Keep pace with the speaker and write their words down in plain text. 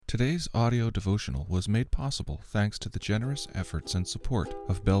Today's audio devotional was made possible thanks to the generous efforts and support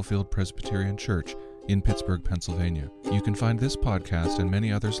of Bellefield Presbyterian Church in Pittsburgh, Pennsylvania. You can find this podcast and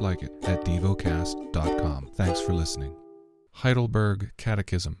many others like it at devocast.com. Thanks for listening. Heidelberg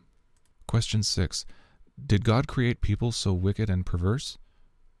Catechism. Question 6. Did God create people so wicked and perverse?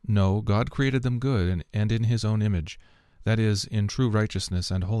 No, God created them good and in His own image, that is, in true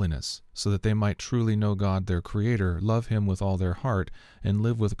righteousness and holiness, so that they might truly know God their Creator, love Him with all their heart, and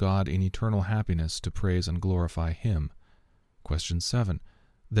live with God in eternal happiness to praise and glorify Him. Question 7.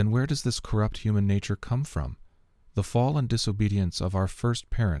 Then where does this corrupt human nature come from? The fall and disobedience of our first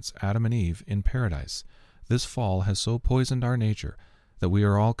parents, Adam and Eve, in paradise. This fall has so poisoned our nature that we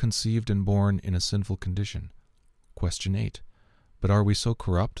are all conceived and born in a sinful condition. Question 8. But are we so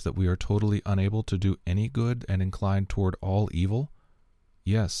corrupt that we are totally unable to do any good and inclined toward all evil?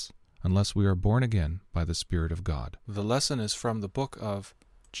 Yes, unless we are born again by the Spirit of God. The lesson is from the book of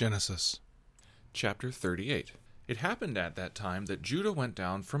Genesis, chapter 38. It happened at that time that Judah went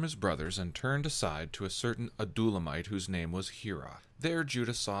down from his brothers and turned aside to a certain Adullamite whose name was Hira. There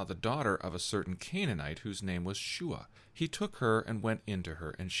Judah saw the daughter of a certain Canaanite whose name was Shua. He took her and went in to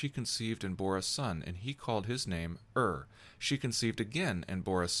her, and she conceived and bore a son, and he called his name She conceived again and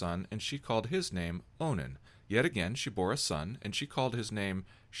bore a son, and she called his name Onan. Yet again she bore a son, and she called his name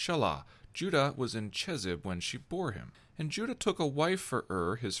Shelah. Judah was in Chezib when she bore him. And Judah took a wife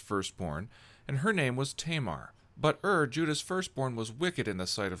for his firstborn, and her name was Tamar. But Judah's firstborn, was wicked in the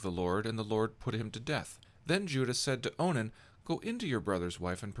sight of the Lord, and the Lord put him to death. Then Judah said to Onan, Go into your brother's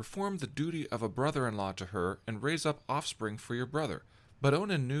wife, and perform the duty of a brother-in-law to her, and raise up offspring for your brother. But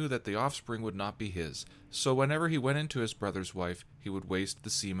Onan knew that the offspring would not be his. So whenever he went into his brother's wife, he would waste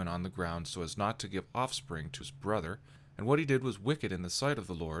the semen on the ground, so as not to give offspring to his brother. And what he did was wicked in the sight of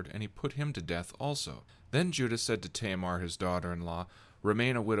the Lord, and he put him to death also. Then Judah said to Tamar his daughter-in-law,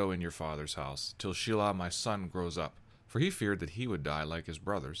 Remain a widow in your father's house, till Shelah my son grows up. For he feared that he would die like his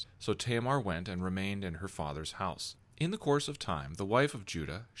brothers. So Tamar went and remained in her father's house. In the course of time, the wife of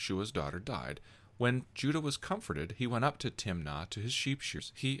Judah, Shua's daughter, died. When Judah was comforted, he went up to Timnah to his sheep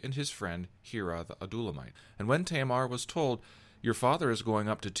shears, he and his friend Hira the Adullamite. And when Tamar was told, Your father is going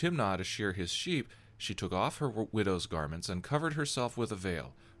up to Timnah to shear his sheep, she took off her widow's garments and covered herself with a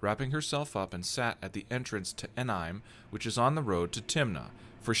veil, wrapping herself up, and sat at the entrance to Enaim, which is on the road to Timnah.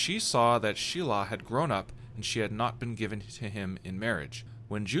 For she saw that Shelah had grown up, and she had not been given to him in marriage.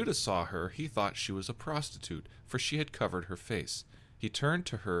 When Judah saw her, he thought she was a prostitute, for she had covered her face. He turned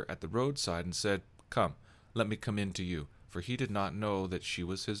to her at the roadside and said, Come, let me come in to you, for he did not know that she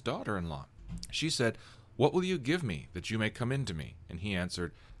was his daughter-in-law. She said, What will you give me, that you may come in to me? And he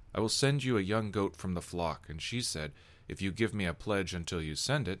answered, I will send you a young goat from the flock. And she said, If you give me a pledge until you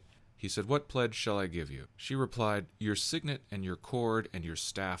send it. He said, What pledge shall I give you? She replied, Your signet and your cord and your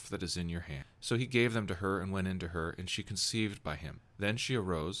staff that is in your hand. So he gave them to her and went in to her, and she conceived by him. Then she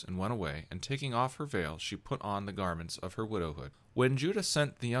arose and went away, and taking off her veil, she put on the garments of her widowhood. When Judah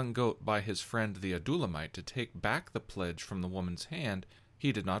sent the young goat by his friend the Adullamite to take back the pledge from the woman's hand,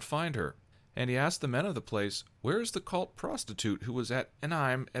 he did not find her. And he asked the men of the place, Where is the cult prostitute who was at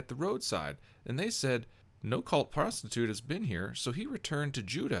Enaim at the roadside? And they said, No cult prostitute has been here. So he returned to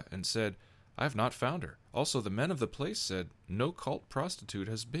Judah and said, I have not found her. Also the men of the place said, No cult prostitute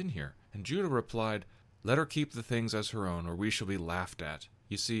has been here. And Judah replied, Let her keep the things as her own, or we shall be laughed at.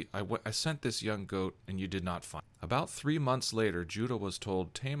 You see, I sent this young goat, and you did not find her. About 3 months later, Judah was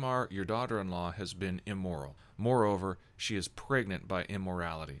told, Tamar, your daughter-in-law, has been immoral. Moreover, she is pregnant by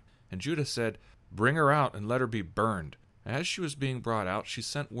immorality. And Judah said, Bring her out and let her be burned. As she was being brought out, she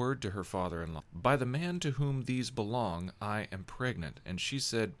sent word to her father-in-law, By the man to whom these belong, I am pregnant. And she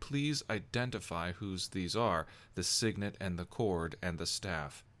said, Please identify whose these are, the signet and the cord and the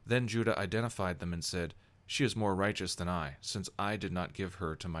staff. Then Judah identified them and said, She is more righteous than I, since I did not give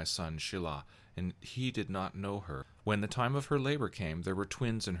her to my son Shelah, and he did not know her. When the time of her labor came, there were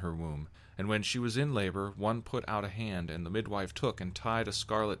twins in her womb. And when she was in labor, one put out a hand, and the midwife took and tied a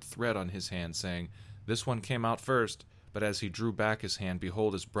scarlet thread on his hand, saying, This one came out first. But as he drew back his hand,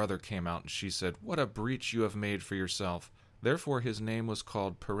 behold, his brother came out, and she said, What a breach you have made for yourself. Therefore his name was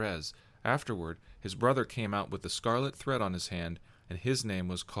called Perez. Afterward his brother came out with the scarlet thread on his hand, and his name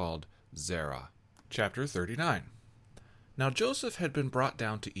was called Zerah. Chapter 39. Now Joseph had been brought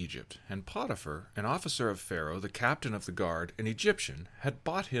down to Egypt, and Potiphar, an officer of Pharaoh, the captain of the guard, an Egyptian, had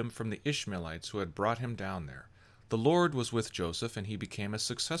bought him from the Ishmaelites who had brought him down there. The Lord was with Joseph, and he became a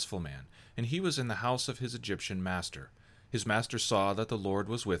successful man, and he was in the house of his Egyptian master. His master saw that the Lord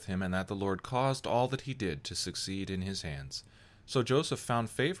was with him, and that the Lord caused all that he did to succeed in his hands. So Joseph found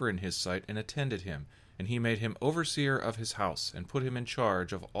favor in his sight and attended him, and he made him overseer of his house, and put him in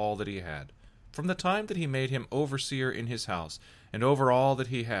charge of all that he had. From the time that he made him overseer in his house, and over all that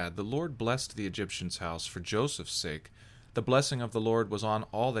he had, the Lord blessed the Egyptian's house for Joseph's sake. The blessing of the Lord was on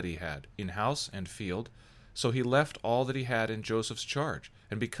all that he had, in house and field. So he left all that he had in Joseph's charge,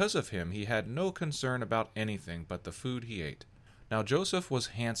 and because of him he had no concern about anything but the food he ate. Now Joseph was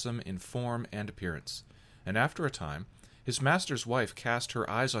handsome in form and appearance. And after a time, his master's wife cast her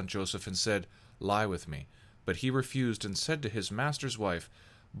eyes on Joseph and said, "Lie with me." But he refused and said to his master's wife,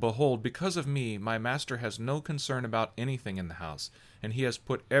 "Behold, because of me, my master has no concern about anything in the house, and he has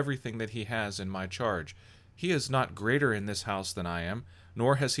put everything that he has in my charge. He is not greater in this house than I am,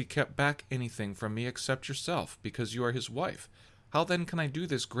 nor has he kept back anything from me except yourself, because you are his wife. How then can I do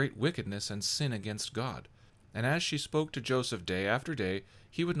this great wickedness and sin against God?" And as she spoke to Joseph day after day,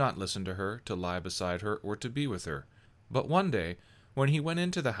 he would not listen to her, to lie beside her, or to be with her. But one day, when he went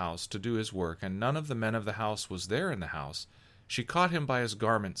into the house to do his work, and none of the men of the house was there in the house, she caught him by his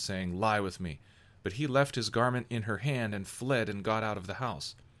garment, saying, "Lie with me." But he left his garment in her hand, and fled, and got out of the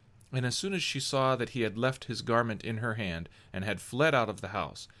house. And as soon as she saw that he had left his garment in her hand, and had fled out of the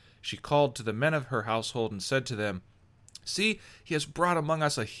house, she called to the men of her household, and said to them, "See, he has brought among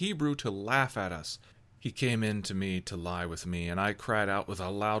us a Hebrew to laugh at us. He came in to me to lie with me, and I cried out with a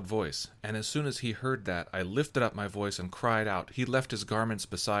loud voice. And as soon as he heard that, I lifted up my voice and cried out. He left his garments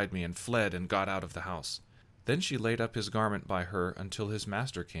beside me, and fled, and got out of the house." Then she laid up his garment by her until his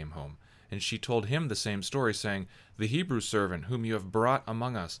master came home. And she told him the same story, saying, "The Hebrew servant whom you have brought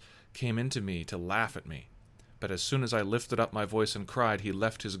among us came in to me to laugh at me. But as soon as I lifted up my voice and cried, he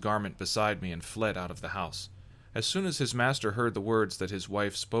left his garment beside me and fled out of the house." As soon as his master heard the words that his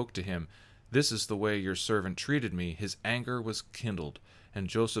wife spoke to him, "This is the way your servant treated me," his anger was kindled. And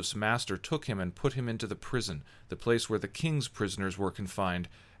Joseph's master took him and put him into the prison, the place where the king's prisoners were confined,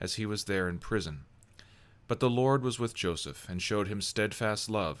 as he was there in prison. But the Lord was with Joseph, and showed him steadfast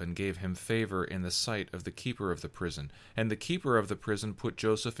love, and gave him favor in the sight of the keeper of the prison. And the keeper of the prison put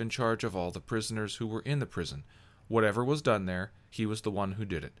Joseph in charge of all the prisoners who were in the prison. Whatever was done there, he was the one who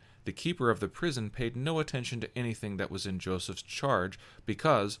did it. The keeper of the prison paid no attention to anything that was in Joseph's charge,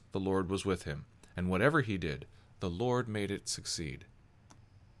 because the Lord was with him. And whatever he did, the Lord made it succeed.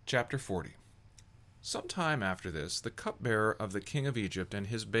 Chapter 40. Some time after this, the cupbearer of the king of Egypt and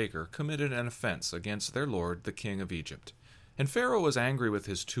his baker committed an offense against their lord, the king of Egypt. And Pharaoh was angry with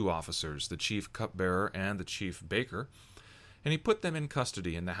his two officers, the chief cupbearer and the chief baker, and he put them in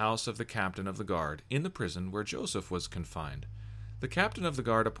custody in the house of the captain of the guard, in the prison where Joseph was confined. The captain of the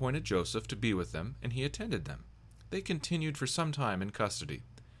guard appointed Joseph to be with them, and he attended them. They continued for some time in custody.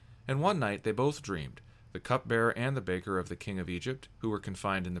 And one night they both dreamed, the cupbearer and the baker of the king of Egypt, who were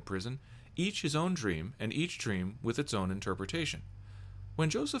confined in the prison, each his own dream, and each dream with its own interpretation. When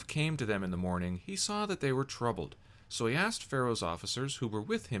Joseph came to them in the morning, he saw that they were troubled. So he asked Pharaoh's officers, who were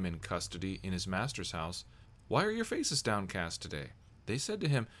with him in custody in his master's house, "Why are your faces downcast today?" They said to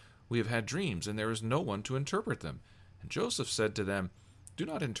him, "We have had dreams, and there is no one to interpret them." And Joseph said to them, "Do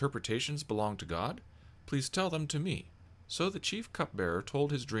not interpretations belong to God? Please tell them to me." So the chief cupbearer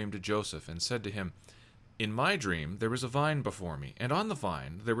told his dream to Joseph, and said to him, "In my dream there was a vine before me, and on the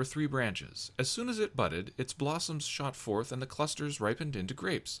vine there were 3 branches. As soon as it budded, its blossoms shot forth, and the clusters ripened into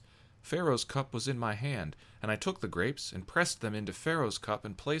grapes. Pharaoh's cup was in my hand, and I took the grapes, and pressed them into Pharaoh's cup,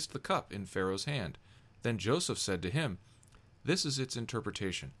 and placed the cup in Pharaoh's hand." Then Joseph said to him, "This is its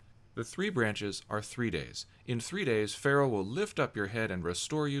interpretation. The 3 branches are 3 days. In 3 days Pharaoh will lift up your head and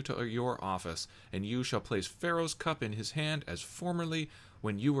restore you to your office, and you shall place Pharaoh's cup in his hand as formerly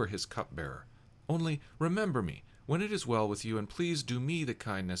when you were his cupbearer. Only remember me when it is well with you, and please do me the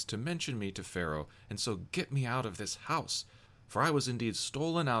kindness to mention me to Pharaoh, and so get me out of this house. For I was indeed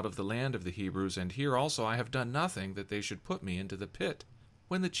stolen out of the land of the Hebrews, and here also I have done nothing that they should put me into the pit."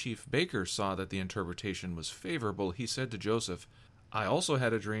 When the chief baker saw that the interpretation was favorable, he said to Joseph, "I also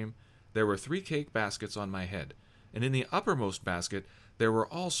had a dream. There were 3 cake baskets on my head, and in the uppermost basket there were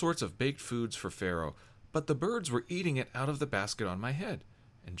all sorts of baked foods for Pharaoh, but the birds were eating it out of the basket on my head."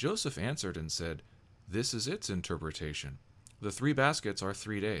 And Joseph answered and said, "This is its interpretation. The 3 baskets are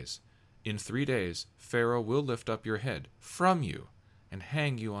 3 days. In 3 days Pharaoh will lift up your head from you and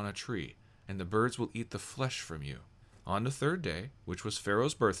hang you on a tree, and the birds will eat the flesh from you. On the 3rd day, which was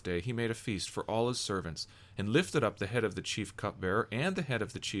Pharaoh's birthday, he made a feast for all his servants, and lifted up the head of the chief cupbearer and the head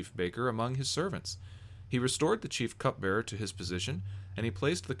of the chief baker among his servants. He restored the chief cupbearer to his position, and he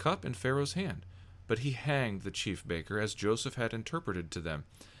placed the cup in Pharaoh's hand. But he hanged the chief baker, as Joseph had interpreted to them.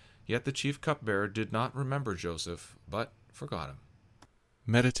 Yet the chief cupbearer did not remember Joseph, but forgot him."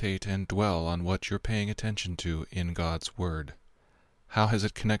 Meditate and dwell on what you're paying attention to in God's Word. How has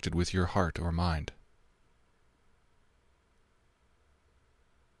it connected with your heart or mind?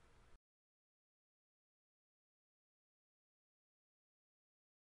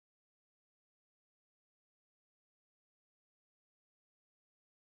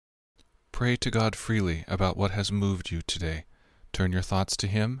 Pray to God freely about what has moved you today. Turn your thoughts to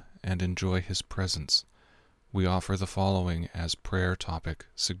Him and enjoy His presence. We offer the following as prayer topic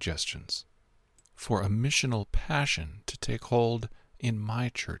suggestions. For a missional passion to take hold in my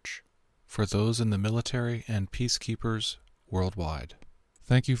church, for those in the military and peacekeepers worldwide.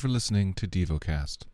 Thank you for listening to DevoCast.